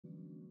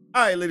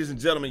All right, ladies and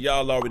gentlemen,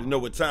 y'all already know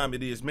what time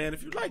it is, man.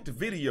 If you like the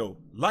video,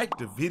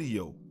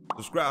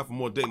 subscribe for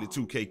more daily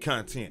 2K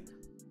content,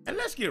 and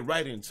let's get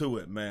right into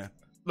it, man.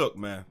 Look,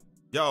 man,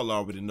 y'all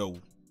already know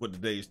what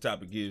today's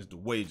topic is, the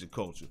wager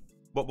culture.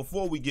 But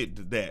before we get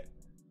to that,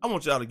 I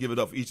want y'all to give it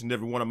up for each and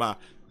every one of my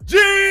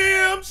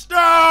gym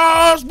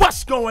stars.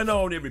 What's going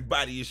on,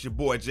 everybody? It's your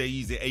boy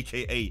Eazy,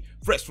 aka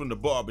fresh from the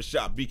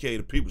barbershop, BK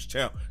the People's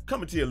Champ,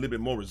 coming to you a little bit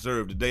more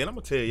reserved today, and I'm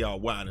gonna tell y'all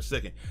why in a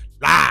second.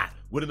 Live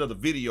with another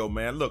video,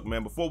 man. Look,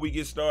 man, before we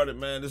get started,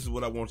 man, this is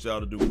what I want y'all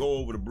to do. Go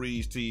over to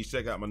Breeze Tees,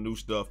 check out my new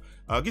stuff.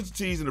 Get your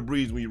tees in the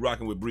breeze when you're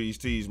rocking with Breeze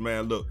Tees,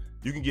 man. Look,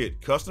 you can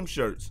get custom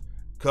shirts,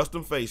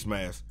 custom face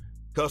masks,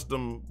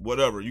 custom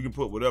whatever. You can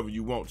put whatever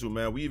you want to,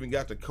 man. We even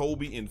got the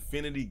Kobe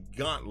Infinity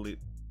Gauntlet.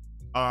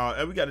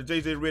 And we got the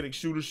JJ Redick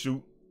Shooter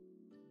Shoot.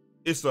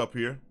 It's up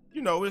here.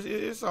 You know,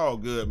 it's all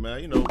good,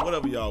 man. You know,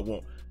 whatever y'all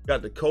want.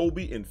 Got the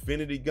Kobe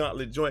Infinity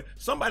Gauntlet joint.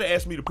 Somebody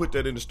asked me to put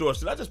that in the store.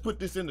 Should I just put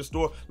this in the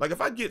store? Like,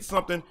 if I get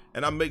something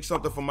and I make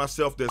something for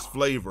myself that's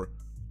flavor,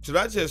 should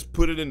I just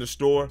put it in the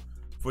store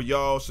for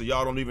y'all so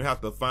y'all don't even have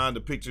to find the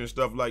picture and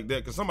stuff like that?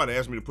 Because somebody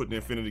asked me to put the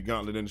Infinity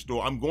Gauntlet in the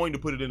store. I'm going to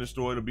put it in the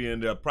store. It'll be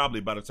in there probably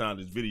by the time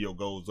this video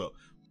goes up.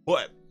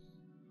 But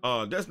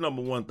that's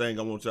number one thing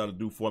I want y'all to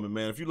do for me,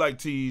 man. If you like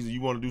tees and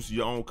you want to do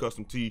your own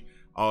custom tee,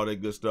 all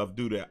that good stuff,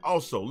 do that.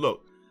 Also,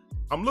 look,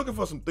 I'm looking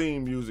for some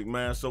theme music,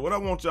 man. So what I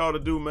want y'all to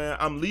do, man,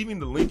 I'm leaving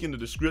the link in the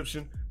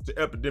description to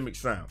Epidemic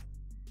Sound.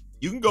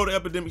 You can go to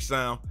Epidemic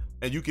Sound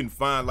and you can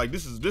find, like,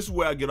 this is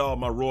where I get all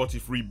my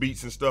royalty-free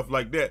beats and stuff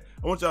like that.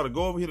 I want y'all to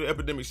go over here to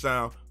Epidemic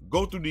Sound,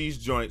 go through these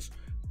joints.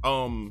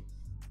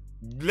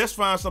 Let's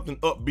find something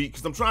upbeat,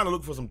 because I'm trying to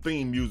look for some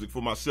theme music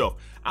for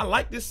myself. I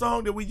like this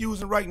song that we're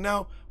using right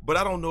now, but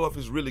I don't know if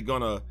it's really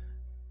gonna,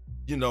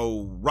 you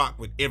know, rock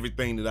with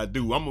everything that I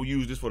do. I'm gonna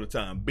use this for the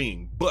time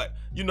being. But,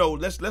 you know,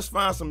 let's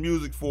find some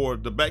music for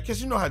the back,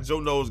 because you know how Joe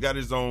Knows got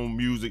his own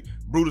music,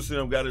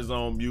 brutalsim got his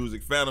own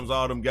music, Phantoms,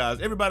 all them guys.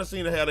 Everybody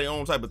seems to have their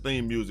own type of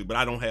theme music, but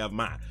I don't have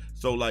mine.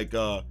 So, like,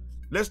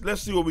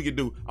 let's see what we can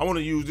do. I want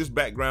to use this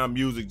background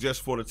music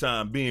just for the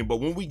time being, but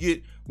when we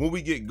get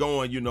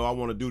going, you know, I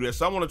want to do this.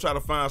 So I want to try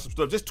to find some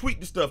stuff. Just tweet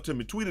the stuff to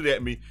me, tweet it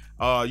at me.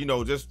 You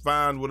know, just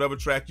find whatever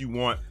track you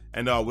want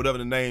and whatever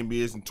the name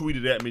is, and tweet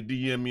it at me,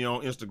 DM me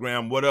on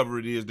Instagram, whatever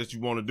it is that you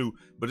want to do.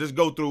 But just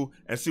go through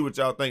and see what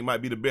y'all think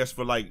might be the best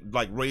for like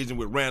Raging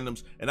with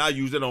Randoms, and I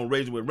use it on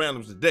Raging with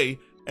Randoms today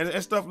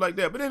and stuff like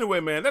that. But anyway,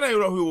 man, that ain't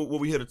what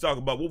we're here to talk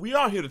about. What we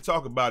are here to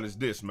talk about is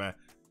this, man.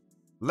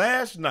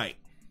 Last night,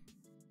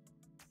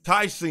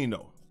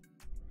 Ticino.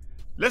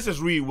 Let's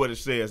just read what it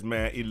says,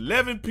 man.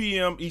 11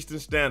 p.m. Eastern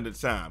Standard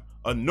Time.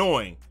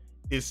 Annoying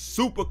is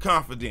super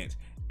confident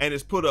and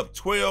has put up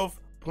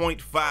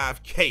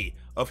 12.5K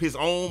of his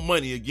own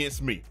money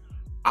against me.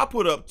 I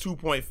put up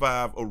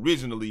 2.5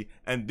 originally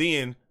and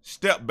then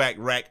step back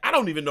rack. I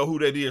don't even know who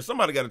that is.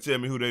 Somebody got to tell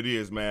me who that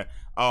is, man.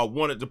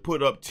 Wanted to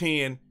put up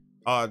 10,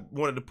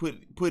 wanted to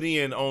put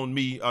in on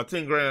me,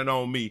 10 grand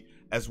on me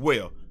as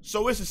well.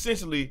 So it's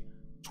essentially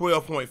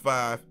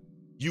 12.5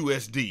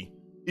 USD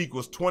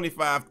equals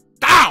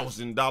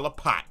 $25,000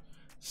 pot.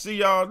 See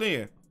y'all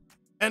then.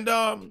 And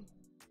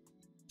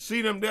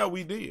see them there,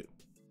 we did.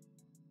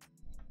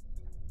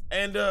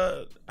 And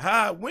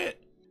how it went,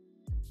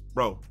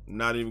 bro,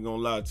 not even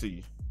gonna lie to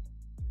you,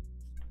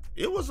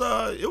 it was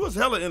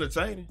hella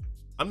entertaining.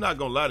 I'm not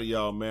gonna lie to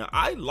y'all, man.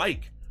 I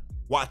like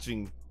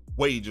watching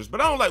wagers, but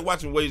I don't like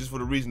watching wagers for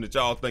the reason that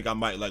y'all think I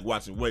might like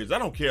watching wagers. I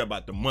don't care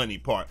about the money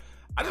part.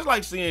 I just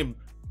like seeing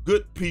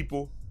good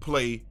people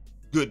play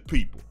good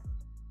people.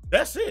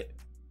 That's it.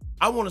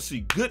 I want to see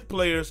good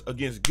players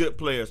against good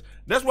players.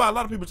 That's why a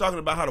lot of people are talking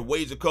about how the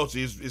wager culture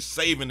is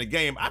saving the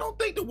game. I don't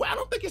think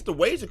it's the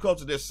wager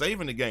culture that's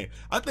saving the game.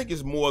 I think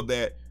it's more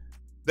that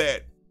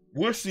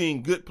we're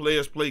seeing good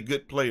players play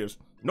good players.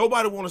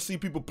 Nobody want to see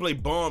people play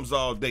bombs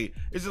all day.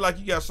 It's just like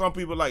you got some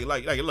people like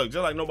look,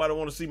 just like nobody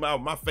want to see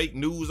my fake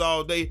news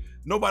all day.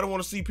 Nobody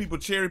want to see people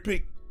cherry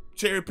pick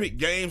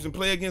games and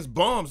play against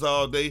bombs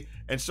all day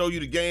and show you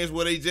the games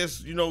where they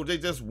just, you know, they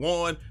just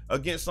won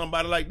against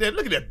somebody like that.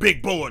 Look at that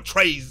big boy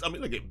Trays. I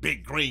mean, look at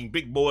big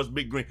boys,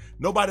 big green.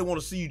 Nobody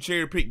want to see you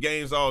cherry pick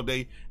games all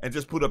day and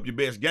just put up your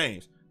best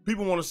games.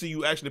 People want to see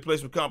you actually play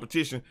some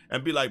competition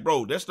and be like,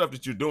 bro, that stuff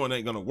that you're doing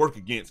ain't gonna work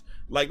against.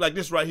 Like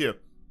this right here.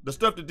 The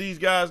stuff that these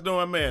guys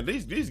doing, man,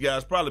 these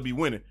guys probably be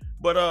winning.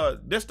 But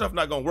that stuff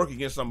not gonna work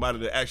against somebody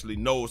that actually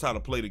knows how to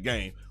play the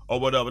game or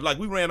whatever. Like,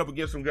 we ran up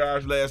against some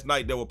guys last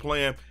night that were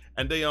playing,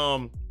 and they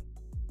oh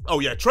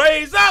yeah,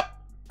 Trays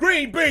up,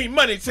 green bean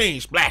money team,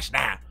 splash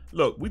down.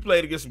 Look, we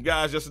played against some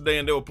guys yesterday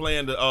and they were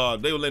playing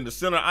they were in the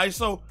center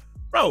ISO.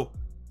 Bro,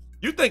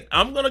 you think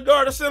I'm gonna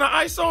guard the center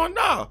ISO? Or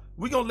nah?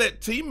 We gonna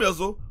let T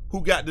Mizzle,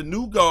 who got the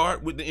new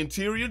guard with the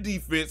interior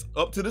defense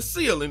up to the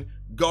ceiling,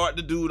 guard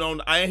the dude on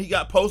the, and he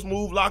got post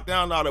move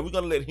lockdown and all that. We're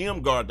gonna let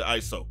him guard the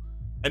ISO.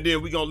 And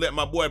then we're gonna let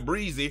my boy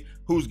Breezy,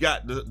 who's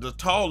got the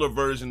taller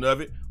version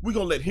of it, we're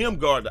gonna let him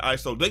guard the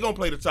ISO. They're gonna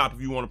play the top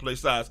if you wanna play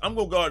sides. I'm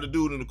gonna guard the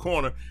dude in the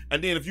corner,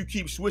 and then if you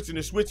keep switching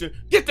and switching,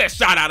 get that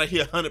shot out of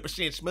here,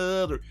 100%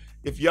 smothered.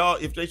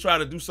 if they try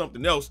to do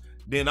something else,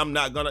 then I'm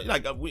not gonna,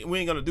 like, we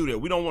ain't gonna do that.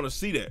 We don't want to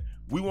see that.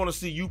 We want to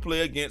see you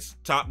play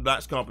against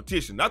top-notch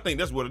competition. I think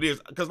that's what it is.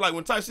 Because like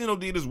when Tyceno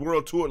did his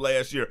world tour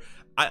last year,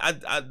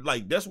 I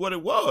like, that's what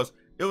it was.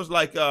 It was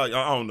like, I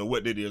don't know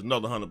what it is,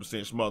 another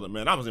 100% smother,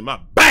 man. I was in my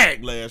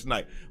bag last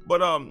night.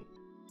 But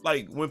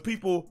like when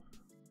people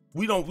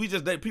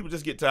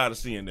just get tired of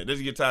seeing that. They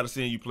just get tired of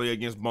seeing you play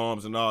against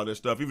bombs and all that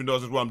stuff, even though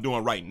this is what I'm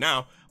doing right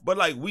now. But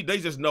like they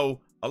just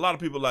know, a lot of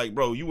people like,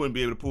 bro, you wouldn't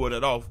be able to pull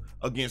that off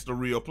against a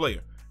real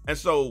player. And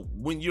so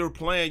when you're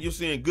playing, you're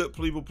seeing good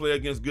people play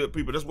against good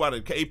people. That's why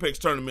the Apex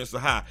tournaments are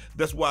high.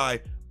 That's why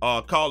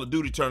Call of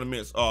Duty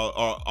tournaments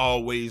are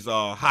always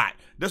hot.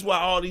 That's why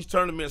all these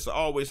tournaments are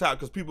always hot,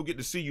 because people get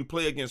to see you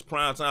play against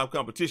prime time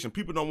competition.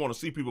 People don't want to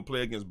see people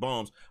play against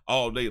bombs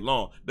all day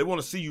long. They want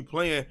to see you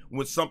playing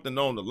with something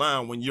on the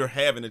line when you're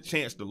having a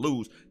chance to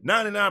lose.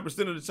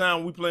 99% of the time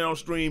when we play on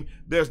stream,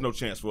 there's no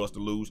chance for us to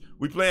lose.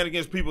 We playing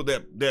against people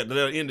that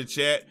are in the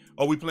chat,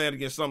 or we playing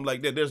against something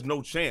like that. There's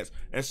no chance.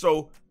 And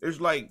so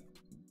it's like,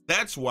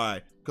 that's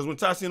why, because when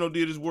Tyceno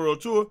did his world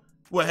tour,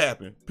 what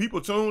happened? People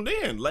tuned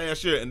in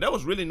last year, and there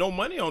was really no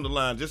money on the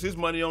line, just his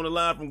money on the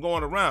line from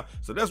going around.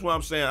 So that's why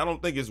I'm saying I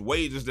don't think it's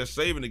wages that's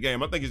saving the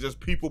game. I think it's just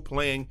people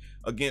playing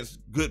against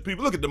good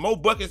people. Look at the Mo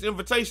Buckets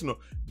Invitational.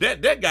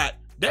 That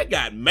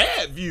got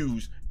mad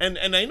views, and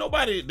ain't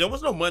nobody, there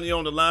was no money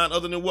on the line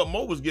other than what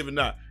Mo was giving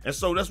out. And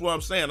so that's what I'm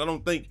saying. I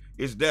don't think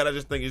it's that. I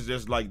just think it's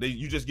just like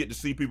you just get to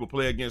see people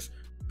play against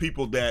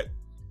people that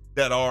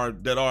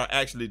are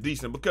actually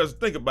decent. Because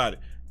think about it,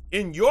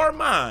 in your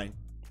mind,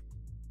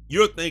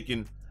 you're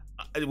thinking,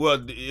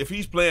 well, if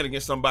he's playing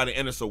against somebody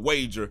and it's a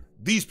wager,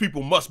 these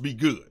people must be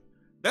good.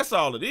 That's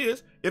all it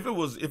is. If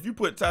you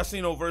put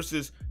Tyceno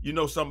versus,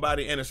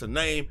 somebody and it's a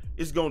name,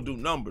 it's gonna do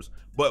numbers.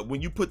 But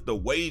when you put the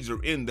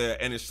wager in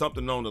there and it's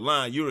something on the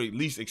line, you're at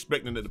least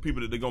expecting that the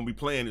people that they're gonna be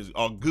playing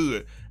are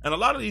good. And a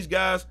lot of these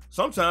guys,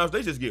 sometimes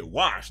they just get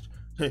washed.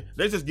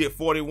 They just get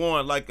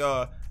 41 like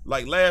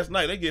last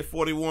night. They get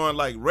 41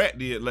 like Rat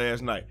did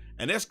last night.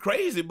 And that's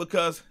crazy,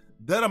 because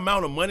that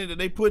amount of money that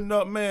they putting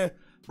up, man,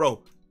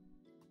 bro,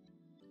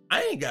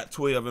 I ain't got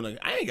 12 and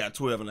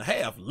a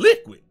half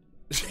liquid.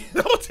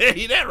 I'll tell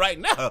you that right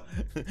now.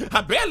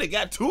 I barely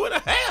got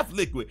 2.5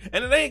 liquid,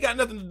 and it ain't got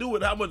nothing to do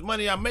with how much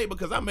money I make,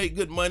 because I make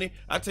good money.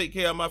 I take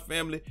care of my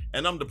family,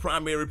 and I'm the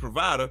primary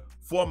provider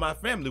for my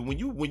family. When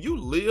you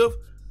live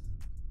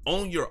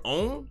on your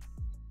own,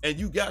 and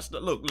you got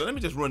stuff. Look, let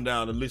me just run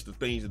down the list of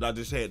things that I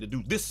just had to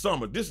do this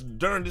summer.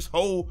 During this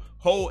whole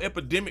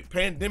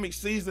pandemic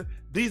season,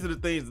 these are the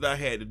things that I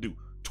had to do.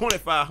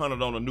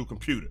 $2,500 on a new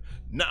computer,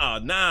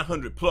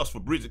 $900 plus for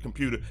Bridget's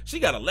computer. She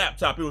got a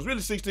laptop. It was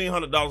really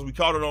 $1,600. We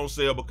caught it on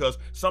sale because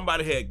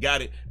somebody had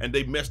got it and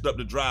they messed up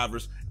the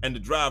drivers, and the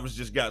drivers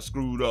just got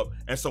screwed up.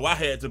 And so I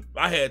would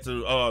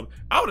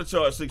have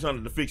charged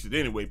 $600 to fix it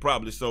anyway,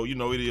 probably. So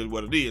it is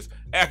what it is.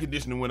 Air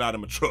conditioning went out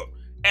of my truck.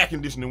 Air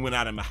conditioning went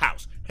out of my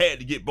house. Had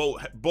to get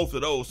both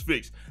of those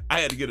fixed. I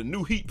had to get a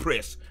new heat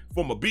press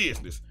for my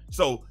business.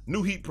 So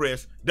new heat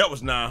press, that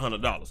was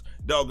 $900.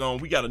 Doggone,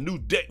 we got a new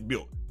deck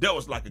built. That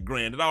was like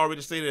 $1,000. Did I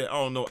already say that? I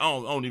don't know.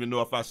 I don't even know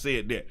if I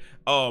said that.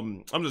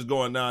 I'm just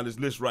going down this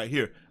list right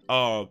here.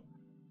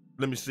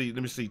 Let me see.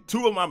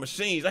 2 of my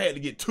machines, I had to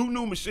get 2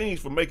 new machines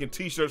for making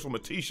t-shirts for my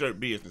t-shirt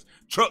business.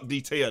 Truck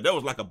detail, that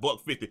was like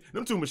 $150.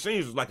 Them 2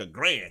 machines was like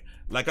 $1,000.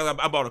 Like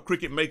I bought a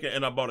Cricut maker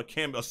and I bought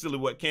a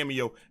silhouette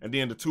cameo, and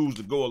then the tools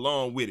to go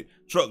along with it.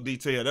 Truck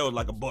detail, that was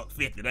like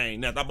 $150. That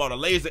ain't nothing. I bought a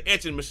laser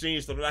etching machine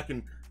so that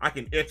I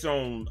can etch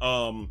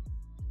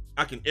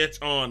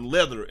on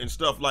leather and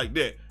stuff like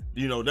that.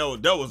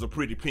 That was a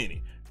pretty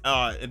penny.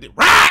 And then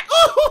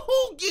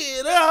ooh,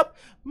 get up,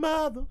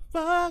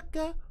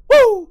 motherfucker.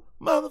 Woo!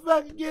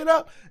 Motherfucker, get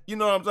up. You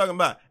know what I'm talking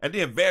about. And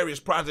then various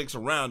projects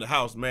around the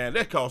house, man,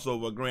 that costs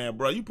over $1,000,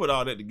 bro. You put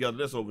all that together,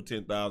 that's over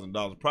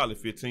 $10,000, probably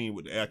 15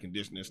 with the air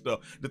conditioning and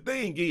stuff. The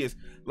thing is,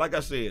 like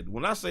I said,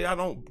 when I say I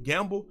don't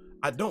gamble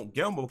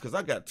because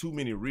I got too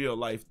many real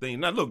life things.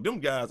 Now look, them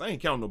guys, I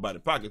ain't counting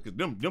nobody's pockets, because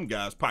them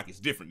guys' pockets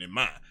different than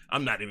mine.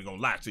 I'm not even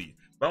gonna lie to you.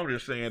 But I'm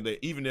just saying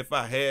that even if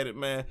I had it,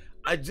 man,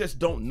 I just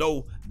don't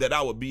know that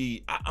I would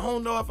be, I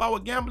don't know if I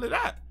would gamble it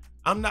out.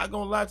 I'm not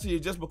gonna lie to you,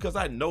 just because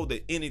I know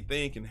that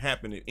anything can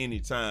happen at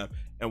any time.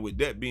 And with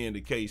that being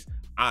the case,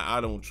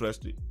 I don't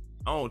trust it.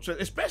 I don't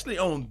trust, especially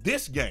on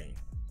this game.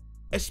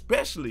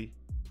 Especially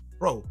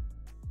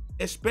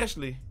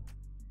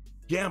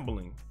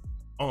gambling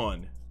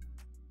on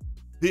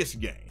this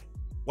game.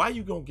 Why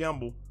you gonna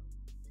gamble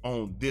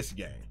on this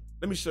game?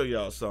 Let me show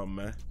y'all something,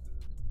 man.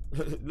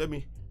 Let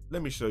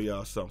me show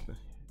y'all something.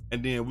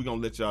 And then we're gonna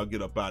let y'all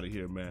get up out of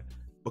here, man.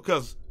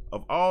 Because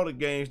of all the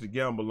games to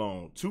gamble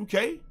on,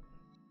 2K,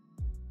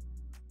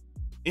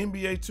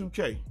 NBA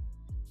 2K,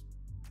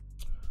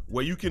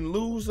 where you can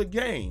lose a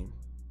game.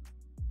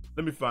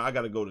 I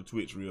gotta go to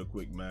Twitch real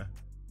quick, man,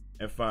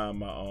 and find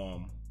my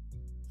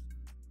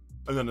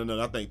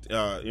no, I think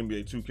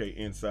NBA 2K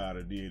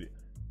Insider did it.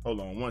 Hold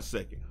on 1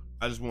 second.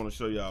 I just want to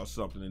show y'all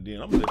something, and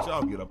then I'm gonna let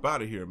y'all get up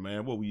out of here,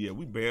 man. Where we at?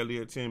 We barely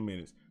at 10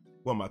 minutes.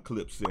 Where my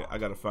clips at? I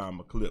gotta find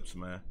my clips,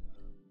 man.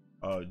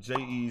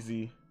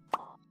 Eazy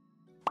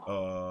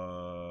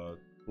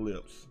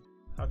clips.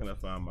 How can I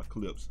find my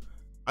clips?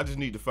 I just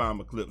need to find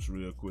my clips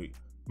real quick.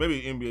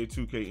 Maybe NBA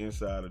 2K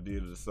Insider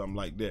did it or something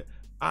like that.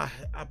 I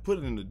put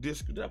it in the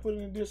Discord. Did I put it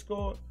in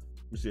Discord?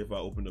 Let me see if I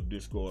open up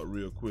Discord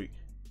real quick.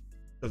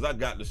 Cause I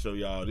got to show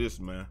y'all this,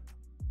 man.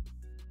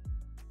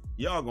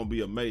 Y'all gonna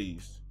be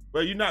amazed.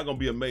 Well, you're not gonna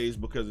be amazed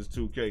because it's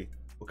 2K.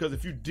 Because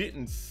if you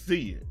didn't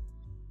see it,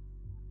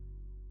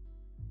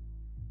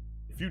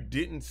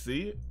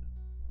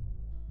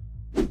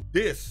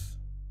 this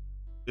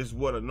is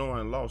what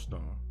Annoying lost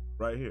on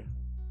right here.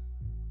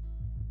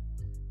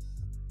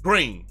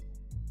 Green.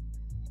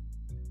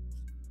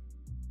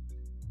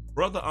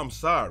 Brother, I'm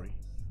sorry.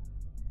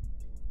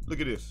 Look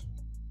at this.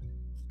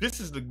 This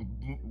is the,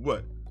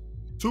 what?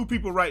 Two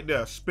people right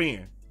there,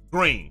 spin,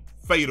 green,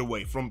 fade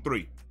away from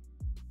 3.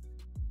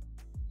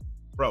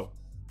 Bro,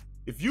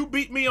 if you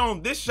beat me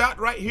on this shot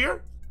right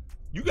here,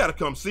 you gotta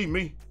come see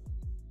me.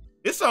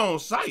 It's on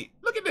site.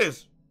 Look at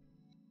this.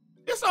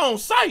 It's on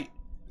site.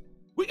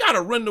 We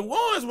gotta run the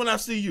ones when I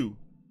see you.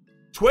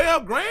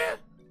 12 grand,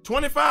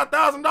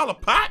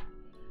 $25,000 pot,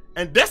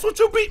 and that's what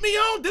you beat me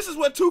on? This is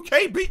what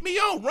 2K beat me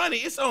on,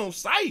 running. It's on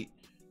site.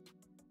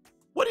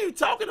 What are you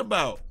talking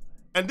about?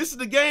 And this is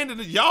the game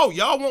that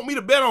y'all want me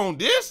to bet on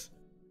this?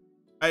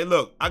 Hey,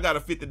 look, I got a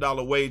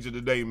 $50 wager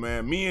today,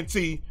 man. Me and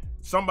T,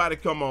 somebody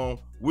come on,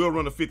 we'll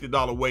run a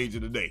 $50 wager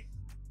today.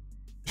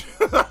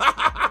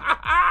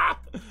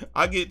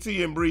 I get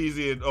T and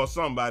Breezy or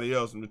somebody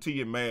else, and the T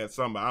and Mad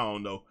somebody, I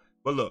don't know.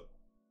 But look,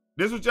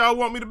 this is what y'all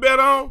want me to bet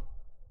on?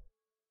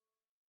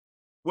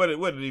 What did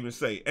it even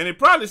say? And it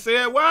probably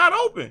said wide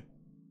open.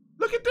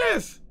 Look at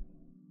this.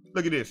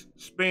 Look at this.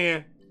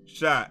 Spin,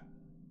 shot,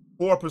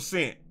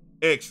 4%.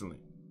 Excellent.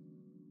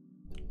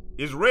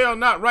 Is Rail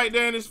not right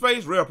there in his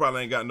face? Rail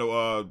probably ain't got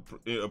no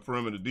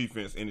perimeter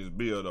defense in his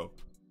build though.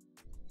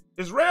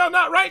 Is Rail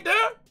not right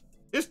there?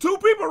 It's 2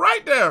 people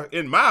right there,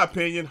 in my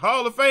opinion.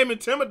 Hall of Fame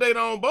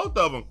intimidator on both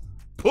of them.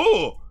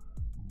 Pull,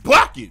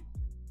 bucket.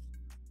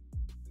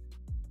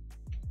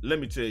 Let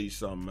me tell you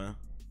something, man.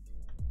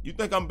 You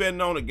think I'm betting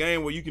on a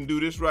game where you can do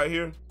this right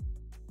here?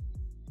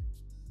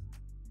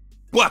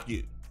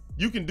 Bucket.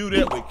 You can do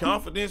that with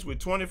confidence with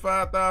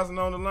 25,000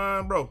 on the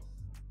line, bro.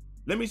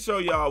 Let me show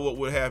y'all what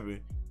would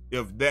happen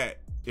if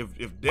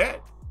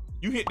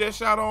you hit that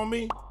shot on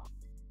me.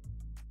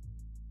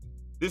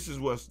 This is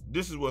what's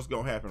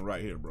gonna happen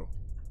right here, bro.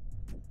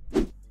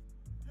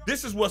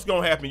 This is what's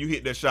gonna happen. You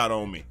hit that shot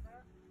on me.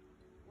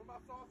 Where my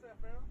sauce at,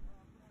 fam?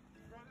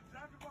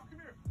 Come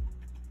here.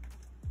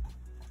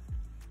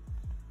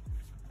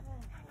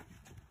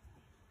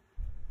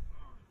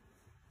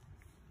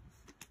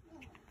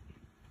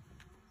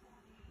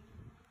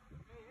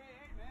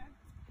 Hey, man.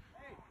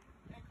 Hey,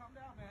 calm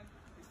down, man.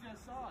 It's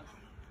just sauce.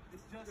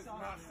 It's just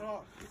sauce. It's not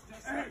sauce. It's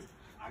just sauce.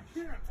 I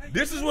can't.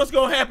 This is what's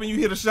gonna happen. You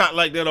hit a shot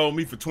like that on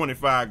me for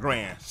 25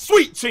 grand.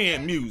 Sweet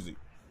chin music.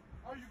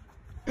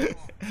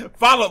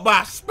 Followed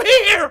by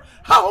spear.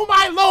 Oh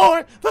my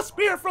Lord, the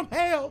spear from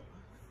hell.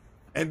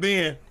 And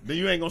then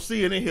you ain't gonna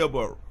see it in here,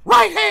 but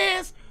right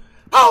hands.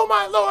 Oh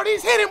my Lord,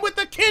 he's hit him with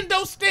the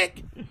kendo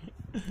stick.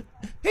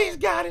 He's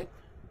got it.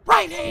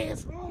 Right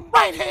hands.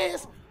 Right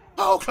hands.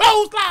 Oh,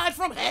 clothesline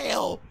from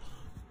hell.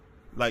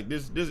 Like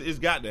this it's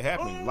got to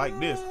happen like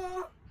this.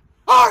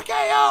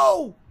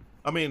 RKO.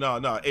 I mean, no,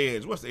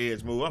 Edge. What's the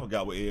Edge move? I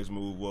forgot what Edge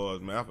move was,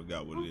 man. I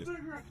forgot what it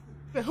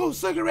is. Whose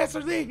cigarettes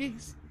are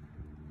these?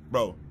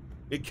 Bro,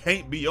 it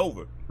can't be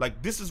over.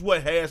 Like, this is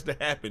what has to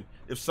happen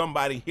if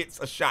somebody hits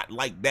a shot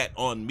like that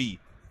on me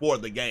for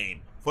the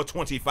game for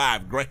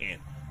 25 grand.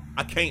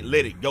 I can't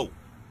let it go.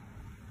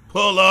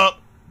 Pull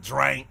up,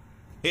 drink,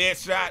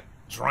 headshot,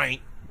 drink,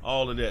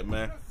 all of that,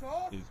 man.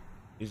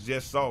 It's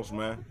just sauce,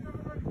 man.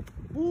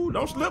 Ooh,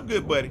 don't slip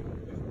good, buddy.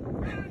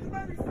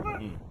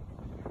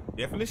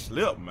 Definitely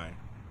slip, man.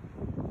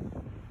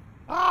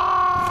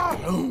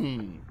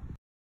 And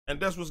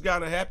that's what's got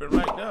to happen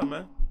right there,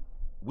 man.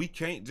 We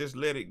can't just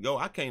let it go.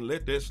 I can't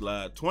let that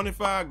slide.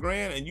 25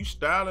 grand and you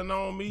styling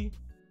on me?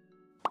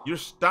 You're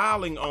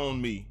styling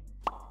on me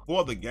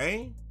for the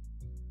game?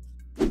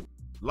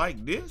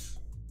 Like this?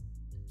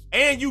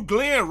 And you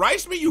Glenn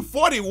Rice me? You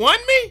 41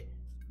 me?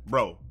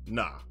 Bro,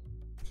 nah.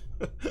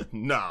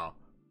 Nah.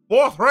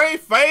 4th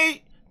grade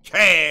fade,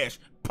 cash.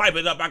 Pipe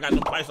it up. I got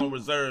the price on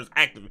reserves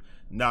active.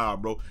 Nah,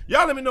 bro.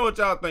 Y'all let me know what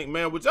y'all think,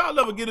 man. Would y'all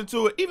ever get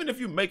into it? Even if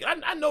you make it,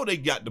 I know they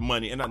got the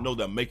money and I know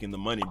they're making the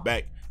money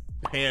back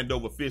hand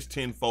over fist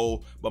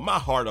tenfold, but my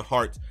heart of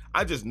hearts,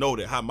 I just know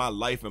that how my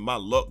life and my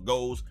luck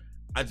goes,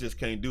 I just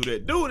can't do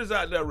that. Dude is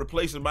out there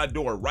replacing my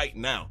door right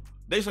now.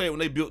 They say when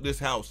they built this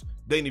house,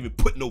 they didn't even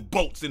put no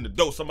bolts in the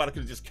door. Somebody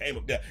could have just came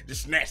up there,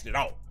 just snatched it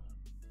off.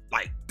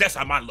 Like, that's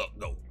how my luck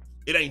go.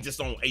 It ain't just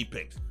on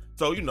Apex.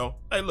 So, you know,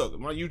 hey, look,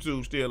 my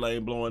YouTube still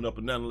ain't blowing up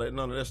and none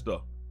of that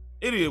stuff.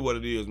 It is what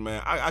it is,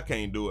 man. I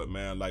can't do it,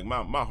 man. Like,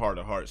 my heart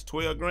of hearts,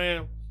 12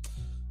 grand.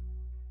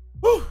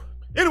 Whew.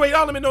 Anyway,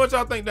 y'all let me know what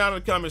y'all think down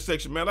in the comment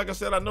section, man. Like I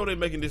said, I know they're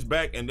making this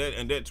back, and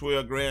that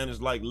 12 grand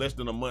is like less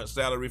than a month's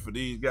salary for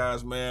these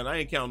guys, man. I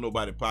ain't counting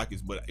nobody's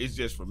pockets, but it's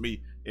just for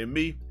me. And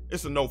me,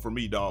 it's a no for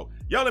me, dog.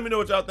 Y'all let me know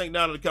what y'all think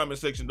down in the comment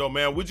section, though,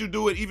 man. Would you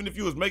do it even if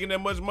you was making that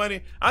much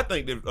money? I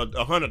think that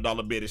a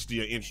 $100 bet is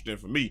still interesting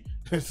for me.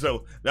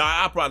 So now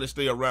I'll probably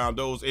stay around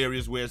those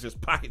areas where it's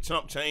just pocket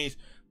chump change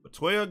for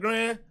 12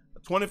 grand, a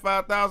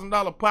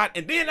 $25,000 pot.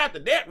 And then after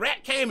that,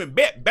 Rat came and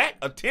bet back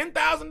a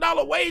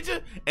 $10,000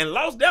 wager and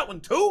lost that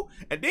one too.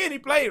 And then he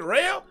played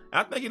rail.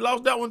 I think he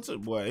lost that one too.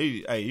 Boy,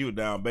 he was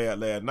down bad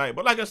last night.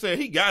 But like I said,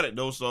 he got it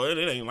though, so it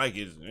ain't like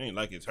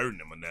it's hurting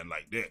him or nothing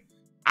like that.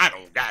 I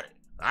don't got it.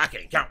 I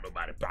can't count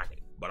nobody's pocket.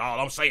 But all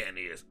I'm saying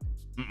is,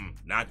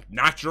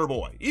 not your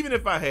boy. Even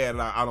if I had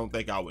it, I don't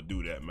think I would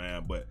do that,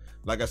 man. But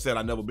like I said,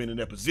 I've never been in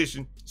that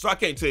position, so I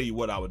can't tell you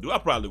what I would do. I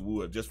probably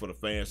would, just for the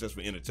fans, just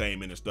for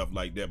entertainment and stuff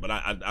like that. But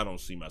I don't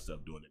see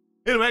myself doing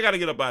it. Anyway, I got to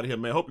get up out of here,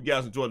 man. Hope you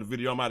guys enjoyed the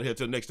video. I'm out of here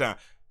till next time.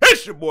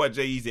 It's your boy,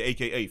 Eazy,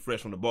 a.k.a.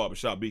 Fresh from the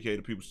Barbershop, BK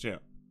the People's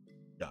Champ.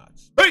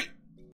 Godspeed.